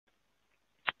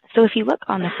So if you look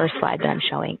on the first slide that I'm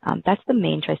showing, that's the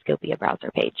main TryScopia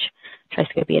browser page,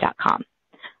 TryScopia.com.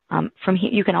 From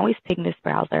here, you can always ping this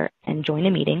browser and join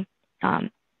a meeting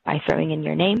by throwing in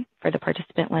your name for the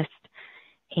participant list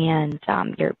and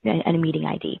a meeting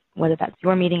ID, whether that's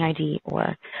your meeting ID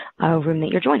or a room that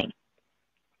you're joining.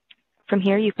 From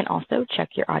here, you can also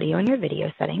check your audio and your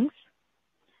video settings.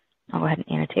 I'll go ahead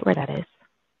and annotate where that is.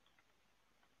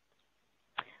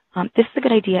 This is a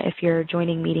good idea if you're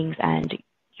joining meetings and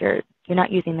you're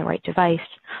not using the right device,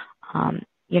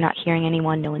 you're not hearing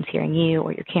anyone, no one's hearing you,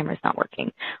 or your camera's not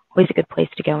working. Always a good place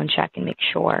to go and check and make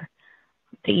sure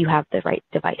that you have the right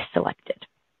device selected.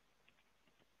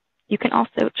 You can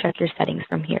also check your settings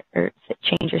from here, or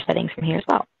change your settings from here as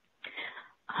well.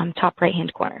 Top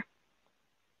right-hand corner.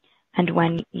 And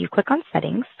when you click on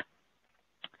settings,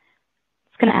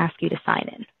 it's going to ask you to sign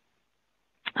in.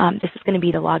 This is going to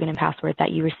be the login and password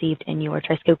that you received in your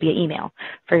TryScopia email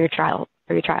for your trial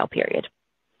period.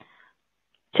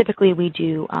 Typically, we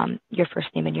do your first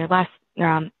name and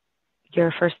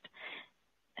your first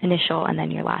initial and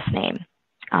then your last name.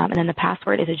 And then the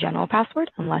password is a general password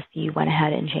unless you went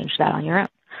ahead and changed that on your own.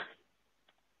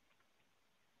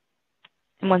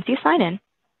 And once you sign in,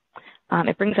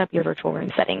 it brings up your virtual room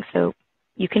settings. So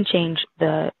you can change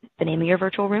the name of your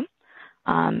virtual room.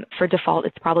 For default,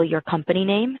 it's probably your company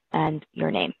name and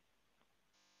your name.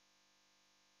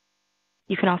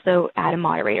 You can also add a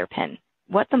moderator pin.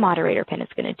 What the moderator pin is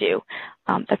going to do,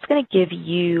 that's going to give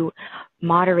you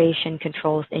moderation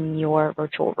controls in your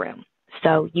virtual room.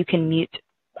 So you can mute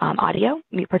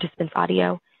mute participants'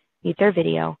 audio, mute their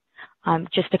video,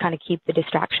 just to kind of keep the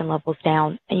distraction levels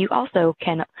down. And you also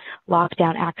can lock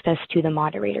down access to the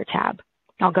moderator tab.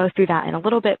 I'll go through that in a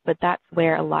little bit, but that's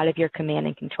where a lot of your command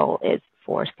and control is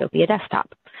for Scopia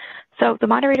Desktop. So the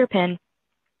moderator pin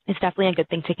is definitely a good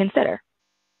thing to consider.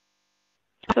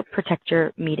 Also protect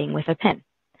your meeting with a pin.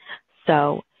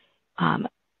 So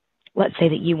let's say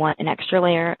that you want an extra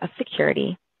layer of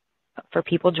security for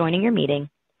people joining your meeting.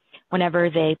 Whenever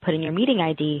they put in your meeting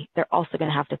ID, they're also going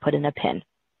to have to put in a pin.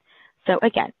 So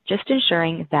again, just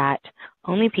ensuring that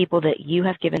only people that you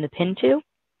have given the pin to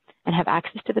and have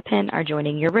access to the pin are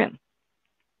joining your room.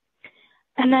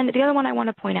 And then the other one I want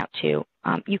to point out too,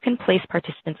 you can place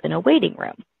participants in a waiting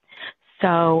room.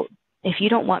 So if you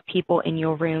don't want people in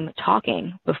your room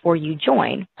talking before you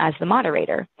join as the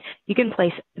moderator, you can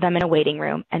place them in a waiting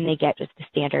room and they get just a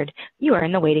standard, you are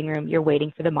in the waiting room, you're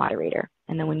waiting for the moderator.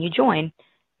 And then when you join,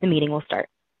 the meeting will start.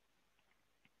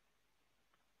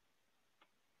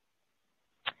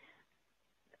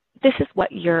 This is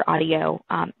what your audio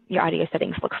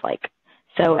settings looks like.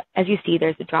 So as you see,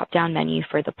 there's a drop-down menu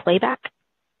for the playback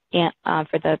and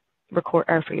for the record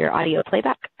or for your audio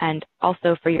playback, and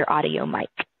also for your audio mic.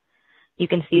 You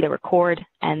can see the record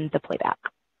and the playback.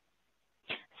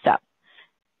 So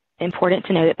important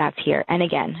to know that that's here. And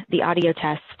again, the audio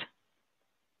test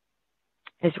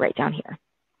is right down here.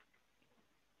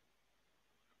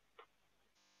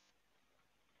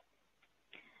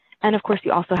 And of course,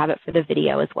 you also have it for the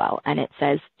video as well. And it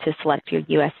says to select your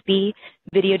USB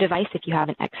video device if you have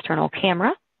an external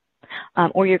camera,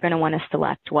 or you're going to want to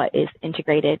select what is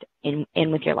integrated in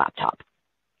with your laptop.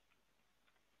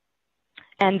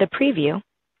 And the preview,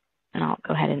 and I'll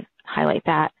go ahead and highlight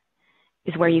that,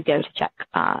 is where you go to check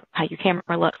how your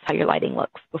camera looks, how your lighting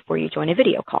looks before you join a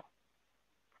video call.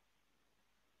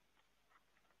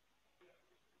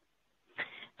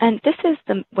 And this is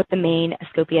what the main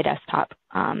Scopia Desktop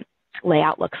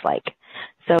layout looks like.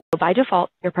 So by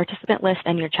default, your participant list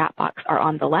and your chat box are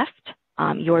on the left.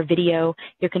 Your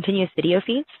continuous video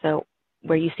feeds, so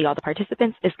where you see all the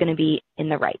participants, is going to be in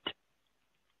the right,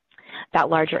 that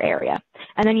larger area.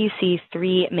 And then you see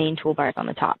three main toolbars on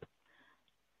the top: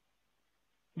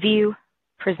 View,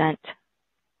 Present,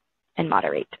 and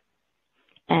Moderate.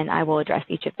 And I will address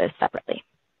each of those separately.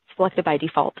 Selected by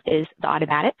default is the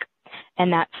automatic,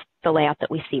 and that's the layout that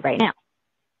we see right now.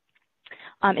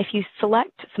 If you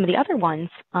select some of the other ones,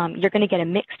 you're going to get a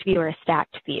mixed view or a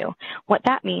stacked view. What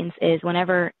that means is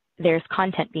whenever there's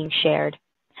content being shared,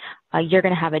 you're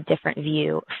going to have a different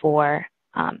view for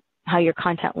how your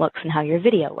content looks and how your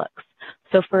video looks.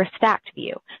 So for a stacked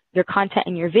view, your content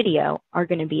and your video are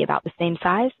going to be about the same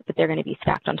size, but they're going to be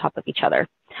stacked on top of each other.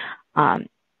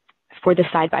 For the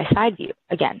side-by-side view,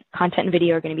 again, content and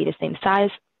video are going to be the same size.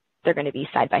 They're going to be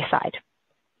side-by-side.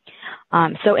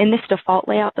 So in this default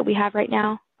layout that we have right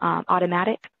now,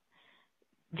 automatic,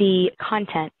 the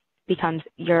content becomes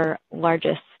your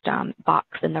largest box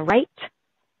in the right,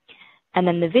 and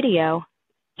then the video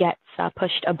gets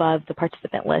pushed above the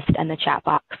participant list and the chat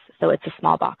box, so it's a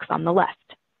small box on the left.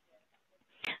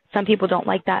 Some people don't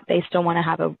like that. They still want to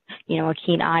have a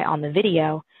keen eye on the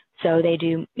video. So they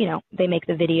do, they make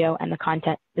the video and the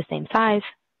content the same size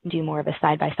and do more of a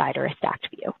side-by-side or a stacked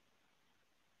view.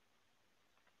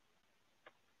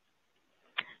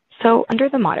 So under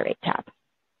the Moderate tab,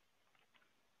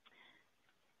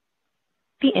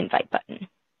 the Invite button,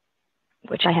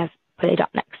 which I have put a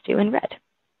dot next to in red.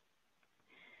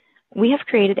 We have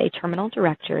created a terminal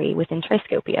directory within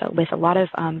TryScopia with a lot of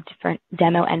different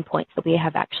demo endpoints that we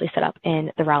have actually set up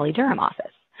in the Raleigh-Durham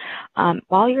office.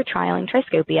 While you're trialing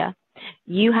TryScopia,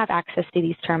 you have access to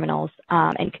these terminals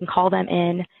and can call them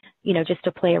in, just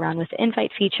to play around with the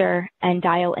invite feature and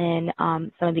dial in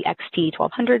some of the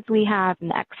XT1200s we have and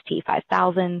the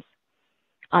XT5000s,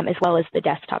 as well as the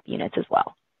desktop units as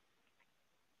well.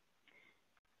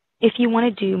 If you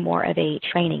want to do more of a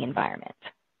training environment,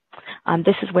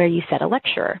 this is where you set a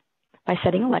lecturer. By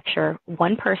setting a lecturer,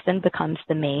 one person becomes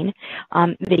the main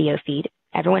video feed.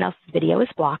 Everyone else's video is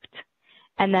blocked,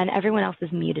 and then everyone else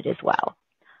is muted as well.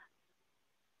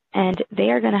 And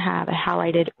they are going to have a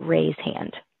highlighted raise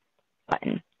hand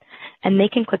button, and they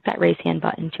can click that raise hand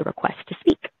button to request to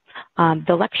speak.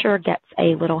 The lecturer gets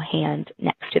a little hand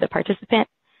next to the participant,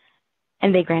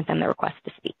 and they grant them the request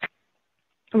to speak.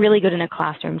 Really good in a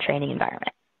classroom training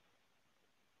environment.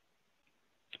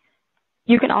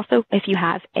 You can also, if you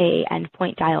have an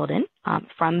endpoint dialed in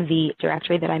from the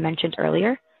directory that I mentioned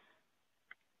earlier,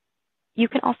 you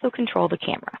can also control the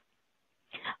camera.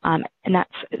 And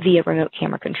that's via remote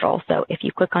camera control. So if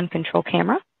you click on Control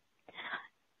Camera,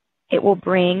 it will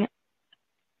bring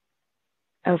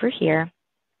over here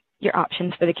your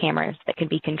options for the cameras that can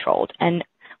be controlled. And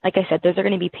like I said, those are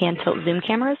going to be pan, tilt, zoom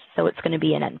cameras, so it's going to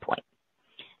be an endpoint.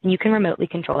 And you can remotely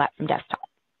control that from desktop.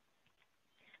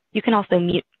 You can also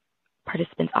mute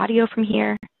participants' audio from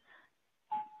here,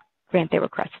 grant their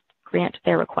requests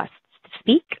to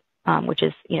speak, which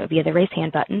is via the raise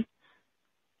hand button,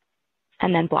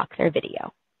 and then block their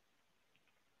video.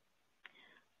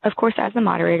 Of course, as a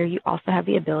moderator, you also have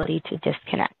the ability to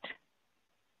disconnect.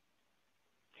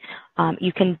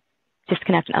 You can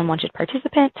disconnect an unwanted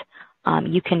participant.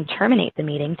 You can terminate the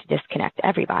meeting to disconnect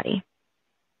everybody.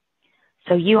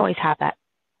 So you always have that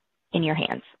in your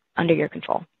hands, under your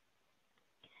control.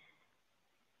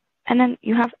 And then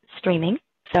you have streaming.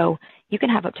 So you can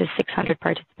have up to 600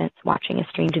 participants watching a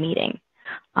streamed meeting.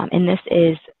 And this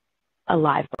is a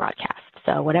live broadcast.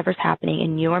 So whatever's happening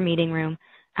in your meeting room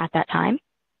at that time,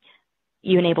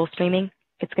 you enable streaming.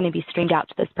 It's going to be streamed out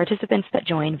to those participants that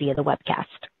join via the webcast.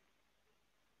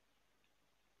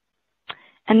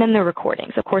 And then the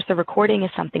recordings. Of course, the recording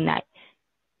is something that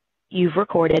you've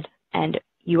recorded and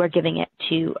you are giving it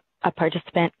to a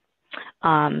participant,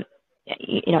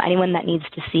 anyone that needs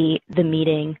to see the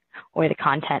meeting or the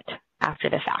content after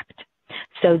the fact.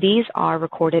 So these are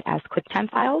recorded as QuickTime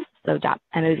files, so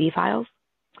 .mov files,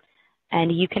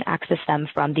 and you can access them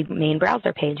from the main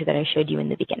browser page that I showed you in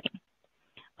the beginning.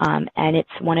 And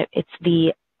it's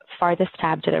the farthest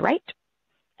tab to the right,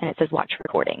 and it says Watch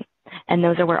Recording, and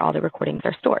those are where all the recordings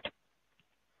are stored.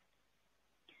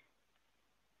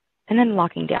 And then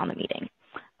locking down the meeting.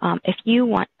 If you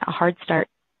want a hard start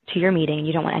to your meeting and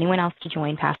you don't want anyone else to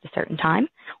join past a certain time,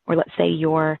 or let's say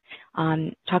you're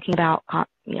talking about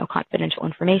confidential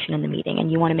information in the meeting and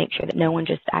you want to make sure that no one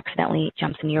just accidentally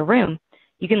jumps into your room,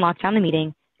 you can lock down the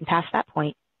meeting, and past that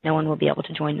point, no one will be able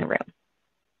to join the room.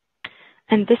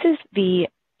 And this is the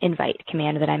invite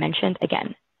command that I mentioned.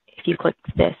 Again, if you click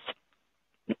this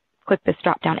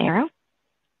drop-down arrow,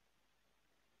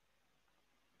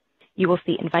 you will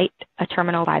see invite a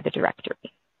terminal by the directory.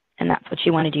 And that's what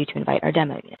you want to do to invite our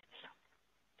demo units.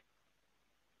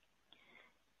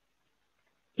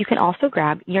 You can also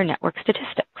grab your network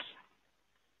statistics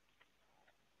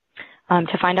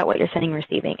to find out what you're sending and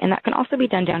receiving. And that can also be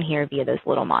done down here via those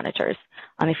little monitors.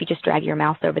 If you just drag your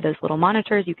mouse over those little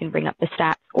monitors, you can bring up the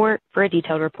stats, or for a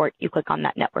detailed report, you click on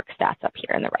that network stats up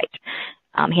here in the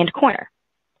right hand corner.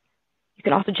 You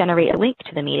can also generate a link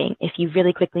to the meeting. If you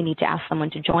really quickly need to ask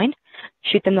someone to join,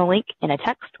 shoot them the link in a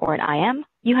text or an IM.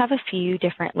 You have a few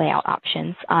different layout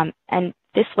options, and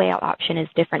this layout option is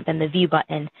different than the view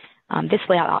button. This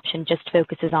layout option just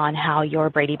focuses on how your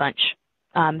Brady Bunch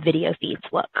video feeds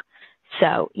look.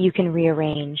 So you can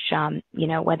rearrange,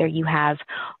 whether you have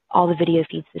all the video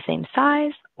feeds the same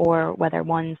size or whether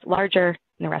one's larger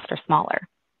and the rest are smaller.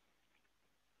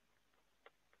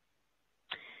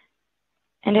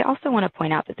 And I also want to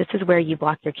point out that this is where you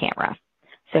block your camera.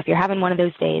 So if you're having one of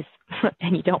those days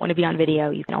and you don't want to be on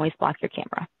video, you can always block your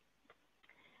camera.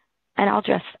 And I'll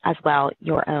address as well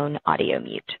your own audio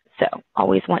mute. So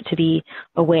always want to be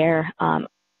aware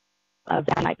of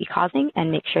that might be causing,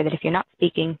 and make sure that if you're not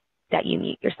speaking, that you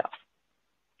mute yourself.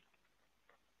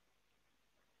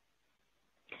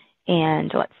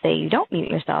 and let's say you don't mute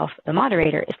yourself, the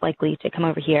moderator is likely to come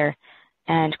over here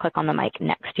and click on the mic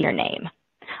next to your name.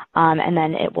 And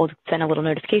then it will send a little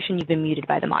notification you've been muted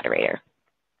by the moderator.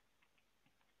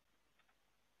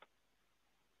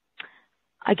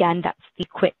 Again, that's the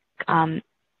quick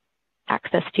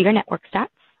access to your network stats.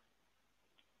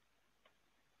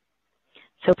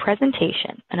 So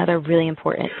presentation, another really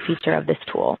important feature of this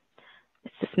tool.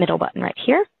 It's this middle button right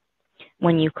here.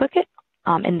 When you click it,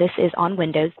 and this is on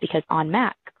Windows because on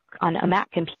a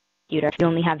Mac computer, you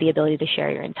only have the ability to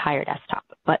share your entire desktop.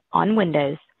 But on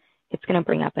Windows, it's going to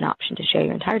bring up an option to share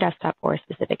your entire desktop or a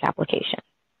specific application.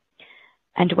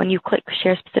 And when you click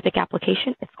Share Specific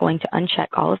Application, it's going to uncheck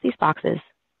all of these boxes,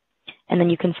 and then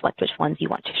you can select which ones you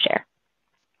want to share.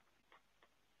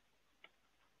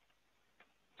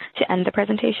 To end the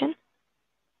presentation,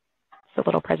 it's a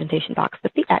little presentation box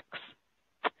with the X.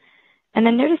 And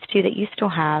then notice, too, that you still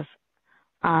have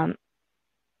an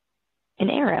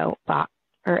arrow box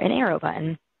or an arrow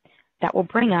button that will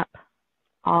bring up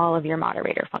all of your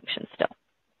moderator functions still.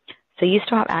 So you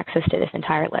still have access to this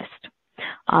entire list.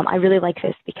 I really like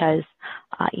this because,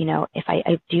 you know, if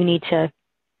I do need to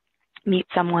mute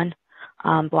someone,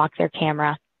 block their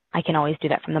camera, I can always do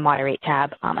that from the Moderate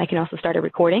tab. I can also start a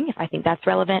recording if I think that's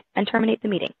relevant and terminate the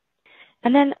meeting.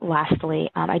 And then lastly,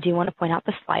 I do want to point out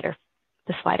the slider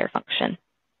function.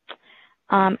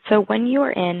 So when you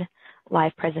are in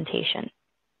live presentation,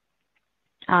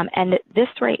 and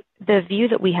the view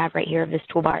that we have right here of this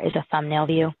toolbar is a thumbnail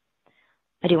view.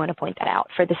 I do want to point that out.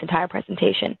 For this entire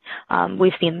presentation,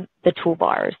 we've seen the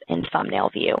toolbars in thumbnail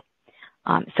view.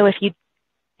 So if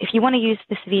you want to use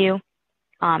this view,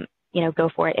 you know, go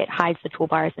for it. It hides the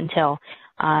toolbars until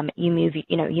you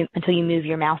move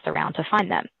your mouse around to find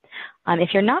them.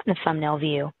 If you're not in a thumbnail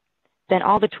view, then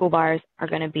all the toolbars are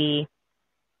going to be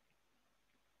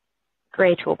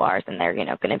gray toolbars, and they're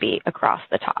going to be across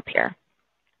the top here.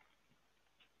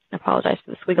 I apologize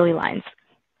for the squiggly lines.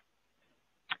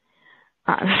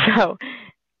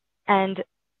 And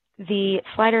the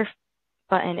slider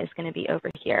button is going to be over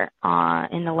here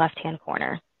in the left-hand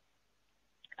corner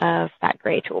of that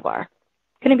gray toolbar.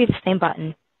 It's going to be the same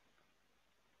button.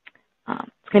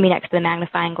 It's going to be next to the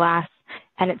magnifying glass,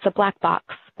 and it's a black box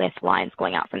with lines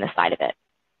going out from the side of it.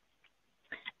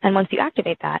 And once you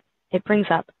activate that, it brings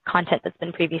up content that's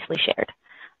been previously shared.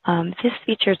 This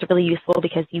feature is really useful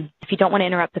because if you don't want to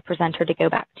interrupt the presenter to go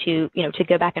back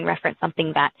and reference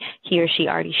something that he or she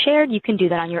already shared, you can do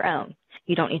that on your own.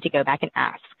 You don't need to go back and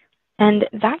ask. And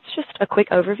that's just a quick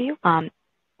overview.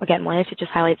 Again, wanted to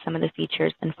just highlight some of the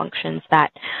features and functions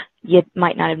that you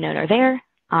might not have known are there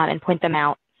and point them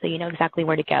out so you know exactly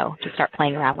where to go to start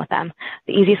playing around with them.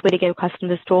 The easiest way to get accustomed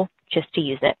to this tool, just to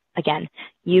use it. Again,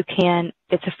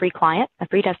 it's a free client, a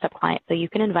free desktop client, so you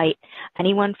can invite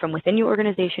anyone from within your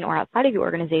organization or outside of your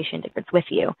organization to work with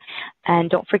you. And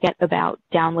don't forget about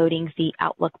downloading the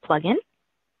Outlook plugin.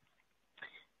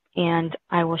 And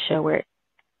I will show where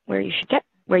you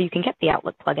can get the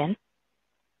Outlook plugin.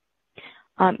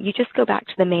 You just go back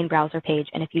to the main browser page,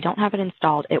 and if you don't have it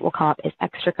installed, it will come up as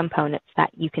extra components that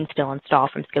you can still install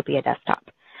from Scopia Desktop.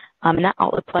 And that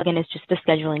Outlook plugin is just a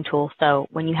scheduling tool. So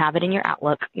when you have it in your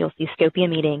Outlook, you'll see Scopia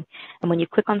Meeting. And when you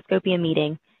click on Scopia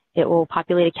Meeting, it will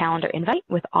populate a calendar invite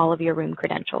with all of your room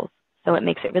credentials. So it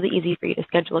makes it really easy for you to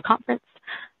schedule a conference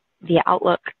via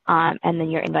Outlook, and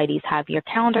then your invitees have your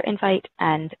calendar invite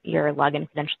and your login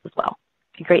credentials as well.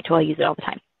 It's a great tool. I use it all the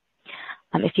time.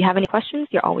 If you have any questions,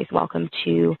 you're always welcome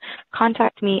to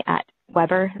contact me at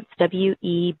Weber,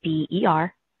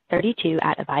 WEBER 32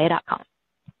 @avaya.com.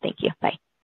 Thank you. Bye.